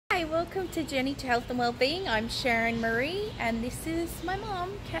welcome to Journey to Health and Wellbeing. I'm Sharon Marie and this is my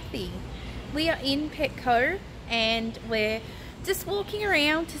mom, Kathy. We are in Petco and we're just walking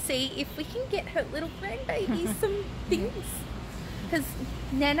around to see if we can get her little grandbaby some things. Because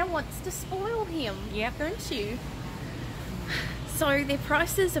Nana wants to spoil him, don't you? So their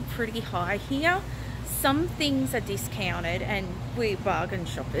prices are pretty high here. Some things are discounted and we're bargain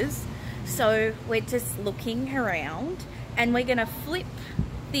shoppers. So we're just looking around and we're going to flip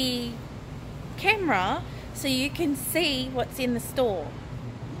the camera so you can see what's in the store.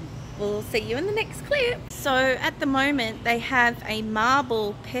 We'll see you in the next clip. So at the moment they have a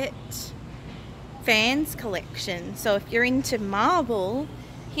marble pet fans collection. So if you're into marble,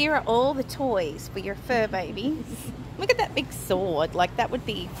 here are all the toys for your fur babies. Look at that big sword, like that would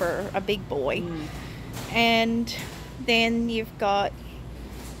be for a big boy. And then you've got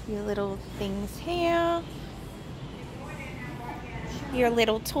your little things here, your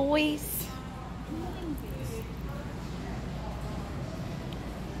little toys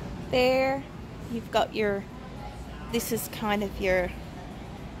there. You've got your, this is kind of your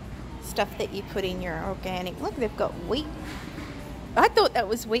stuff that you put in your organic. Look, they've got wheat. I thought that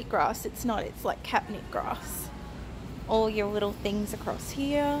was wheatgrass. It's not, it's like catnip grass. All your little things across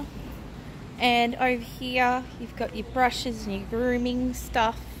here. And over here you've got your brushes and your grooming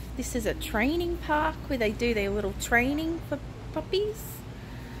stuff. This is a training park where they do their little training for puppies.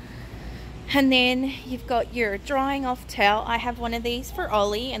 And then you've got your drying off towel. I have one of these for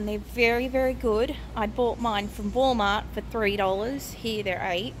Ollie and they're very, very good. I bought mine from Walmart for $3. Here they're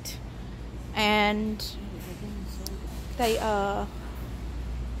 $8. And they're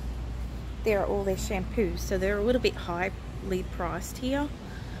all their shampoos, so they're a little bit highly priced here.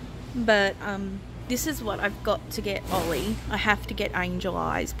 But this is what I've got to get Ollie. I have to get Angel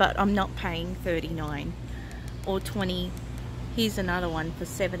Eyes, but I'm not paying $39 or $20. Here's another one for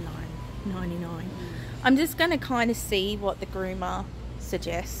 $7.99. I'm just going to kind of see what the groomer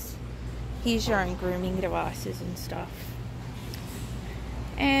suggests. Here's your own grooming devices and stuff.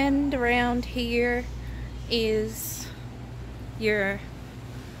 And around here is your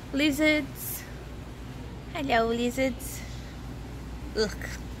lizards. Hello, lizards. Ugh.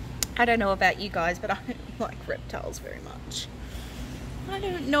 I don't know about you guys, but I don't like reptiles very much. I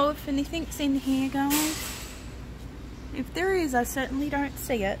don't know if anything's in here, guys. If there is, I certainly don't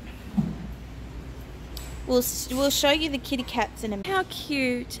see it. We'll show you the kitty cats in a minute. How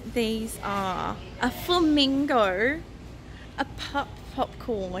cute these are. A flamingo, a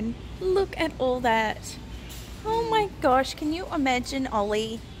popcorn. Look at all that. Oh my gosh, can you imagine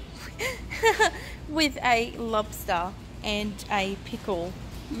Ollie with a lobster and a pickle?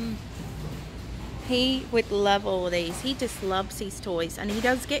 He would love all of these. He just loves his toys and he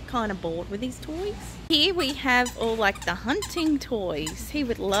does get kind of bored with his toys. Here we have all like the hunting toys. He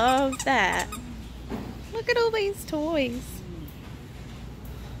would love that. Look at all these toys.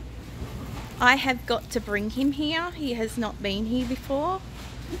 I have got to bring him here. He has not been here before.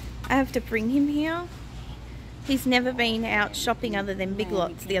 I have to bring him here. He's never been out shopping other than Big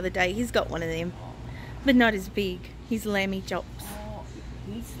Lots. The other day he's got one of them, but not as big. He's Lammy Chops.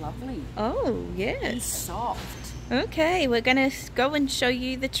 He's lovely. Oh, yes. He's soft. Okay, we're going to go and show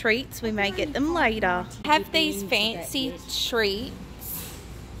you the treats. We may get them later. Have these fancy treats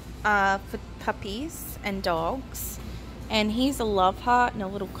for puppies and dogs. And here's a love heart and a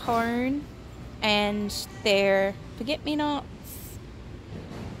little cone. And they're forget-me-nots.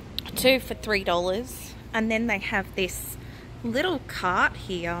 2 for $3. And then they have this little cart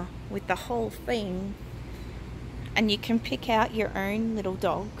here with the whole thing. And you can pick out your own little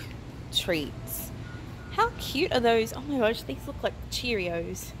dog treats. How cute are those? Oh my gosh, these look like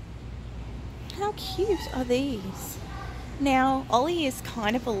Cheerios. How cute are these? Now, Ollie is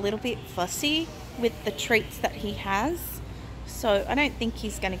kind of a little bit fussy with the treats that he has. So I don't think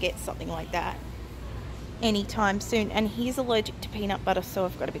he's going to get something like that anytime soon. And he's allergic to peanut butter, so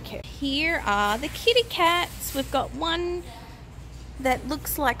I've got to be careful. Here are the kitty cats. We've got one that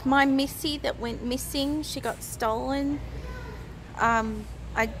looks like my Missy that went missing. She got stolen.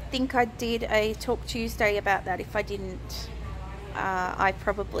 I think I did a Talk Tuesday about that. If I didn't, I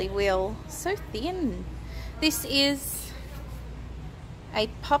probably will. So thin. This is a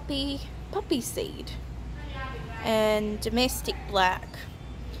poppy seed and domestic black.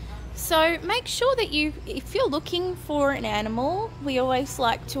 So make sure that if you're looking for an animal, we always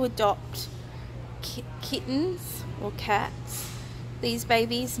like to adopt kittens or cats. These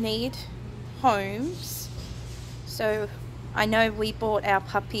babies need homes. So I know we bought our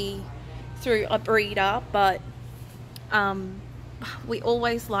puppy through a breeder, but we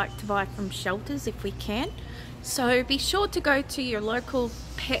always like to buy from shelters if we can. So be sure to go to your local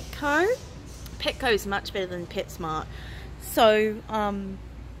Petco. Petco is much better than PetSmart. So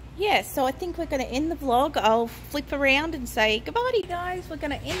yeah, so I think we're going to end the vlog. I'll flip around and say goodbye to you guys. We're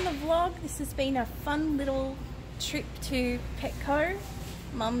going to end the vlog. This has been a fun little trip to Petco.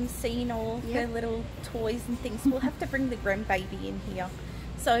 Mum's seen all her little toys and things. We'll have to bring the grandbaby in here.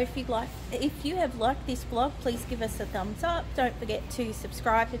 So if you have liked this vlog, please give us a thumbs up. Don't forget to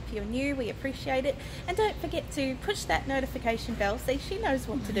subscribe if you're new. We appreciate it. And don't forget to push that notification bell. See, she knows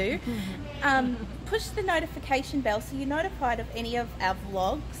what to do. Push the notification bell so you're notified of any of our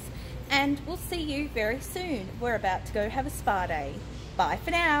vlogs. And we'll see you very soon. We're about to go have a spa day. Bye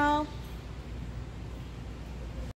for now.